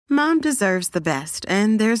Mom deserves the best,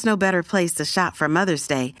 and there's no better place to shop for Mother's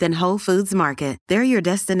Day than Whole Foods Market. They're your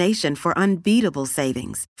destination for unbeatable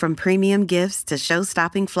savings, from premium gifts to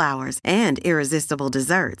show-stopping flowers and irresistible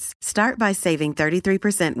desserts. Start by saving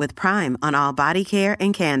 33% with Prime on all body care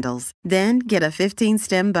and candles. Then get a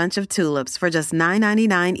 15-stem bunch of tulips for just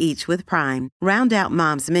 $9.99 each with Prime. Round out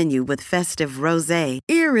Mom's menu with festive rosé,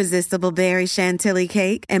 irresistible berry chantilly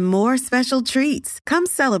cake, and more special treats. Come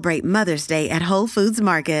celebrate Mother's Day at Whole Foods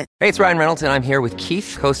Market. Hey, it's Ryan Reynolds, and I'm here with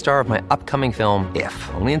Keith, co-star of my upcoming film, If,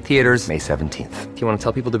 only in theaters May 17th. Do you want to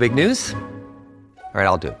tell people the big news? All right,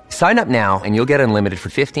 I'll do it. Sign up now and you'll get unlimited for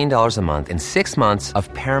 $15 a month and 6 months of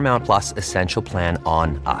Paramount Plus Essential Plan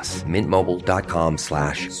on us.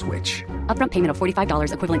 MintMobile.com/switch. Upfront payment of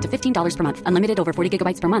 $45 equivalent to $15 per month. Unlimited over 40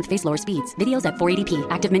 gigabytes per month. Face lower speeds. Videos at 480p.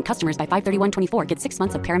 Active Mint customers by 531.24 get 6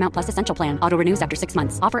 months of Paramount Plus Essential Plan. Auto renews after 6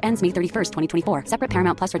 months. Offer ends May 31st, 2024. Separate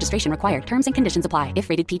Paramount Plus registration required. Terms and conditions apply if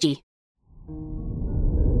rated PG.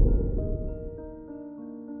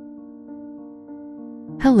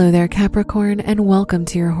 Hello there, Capricorn, and welcome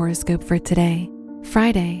to your horoscope for today,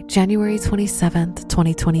 Friday, January 27th,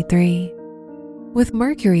 2023. With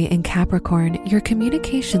Mercury in Capricorn, your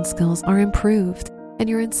communication skills are improved and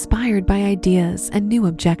you're inspired by ideas and new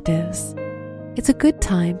objectives. It's a good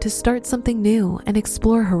time to start something new and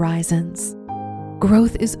explore horizons.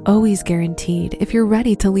 Growth is always guaranteed if you're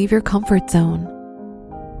ready to leave your comfort zone.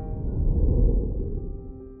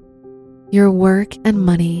 Your work and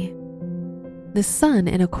money. The sun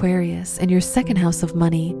in Aquarius in your second house of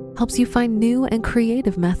money helps you find new and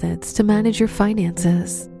creative methods to manage your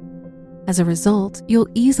finances. As a result, you'll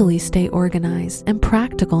easily stay organized and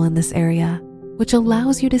practical in this area, which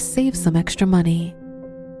allows you to save some extra money.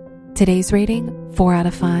 Today's rating, 4 out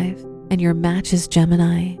of 5, and your match is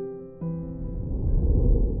Gemini.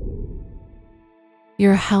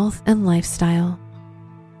 Your health and lifestyle.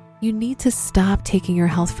 You need to stop taking your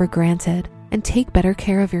health for granted and take better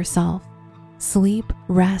care of yourself. Sleep,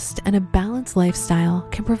 rest, and a balanced lifestyle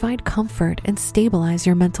can provide comfort and stabilize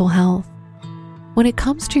your mental health. When it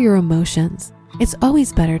comes to your emotions, it's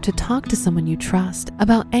always better to talk to someone you trust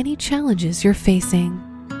about any challenges you're facing.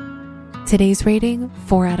 Today's rating,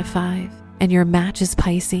 4 out of 5, and your match is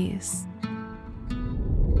Pisces.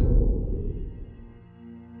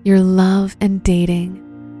 Your love and dating.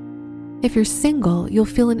 If you're single, you'll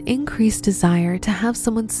feel an increased desire to have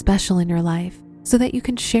someone special in your life so that you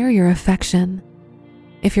can share your affection.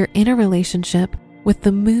 If you're in a relationship with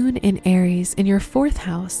the moon in Aries in your 4th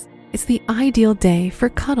house, it's the ideal day for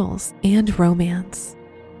cuddles and romance.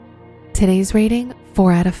 Today's rating,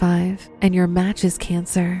 4 out of 5, and your match is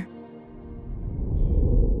Cancer.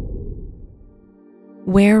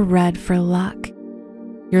 Wear red for luck.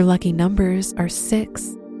 Your lucky numbers are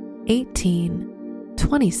 6, 18,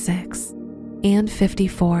 26, and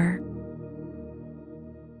 54.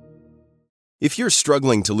 If you're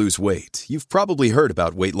struggling to lose weight, you've probably heard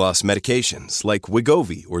about weight loss medications like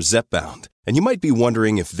Wegovy or Zepbound, and you might be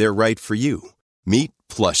wondering if they're right for you. Meet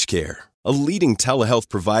PlushCare, a leading telehealth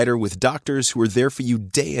provider with doctors who are there for you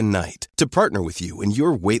day and night to partner with you in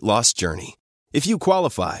your weight loss journey. If you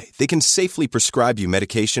qualify, they can safely prescribe you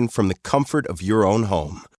medication from the comfort of your own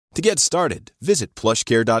home. To get started, visit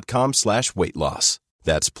plushcare.com/weightloss.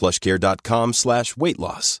 That's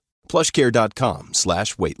plushcare.com/weightloss.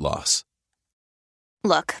 plushcare.com/weightloss.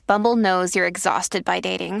 Look, Bumble knows you're exhausted by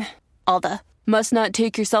dating. All the, must not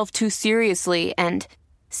take yourself too seriously, and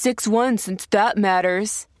 6'1" since that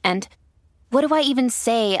matters. And what do I even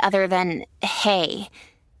say other than, hey?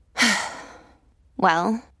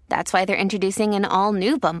 Well, that's why they're introducing an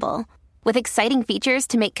all-new Bumble, with exciting features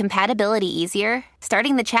to make compatibility easier,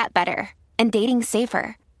 starting the chat better, and dating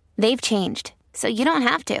safer. They've changed, so you don't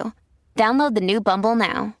have to. Download the new Bumble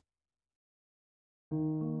now.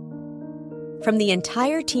 From the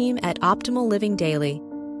entire team at Optimal Living Daily,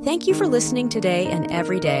 thank you for listening today and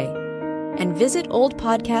every day. And visit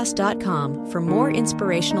oldpodcast.com for more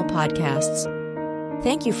inspirational podcasts.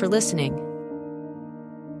 Thank you for listening.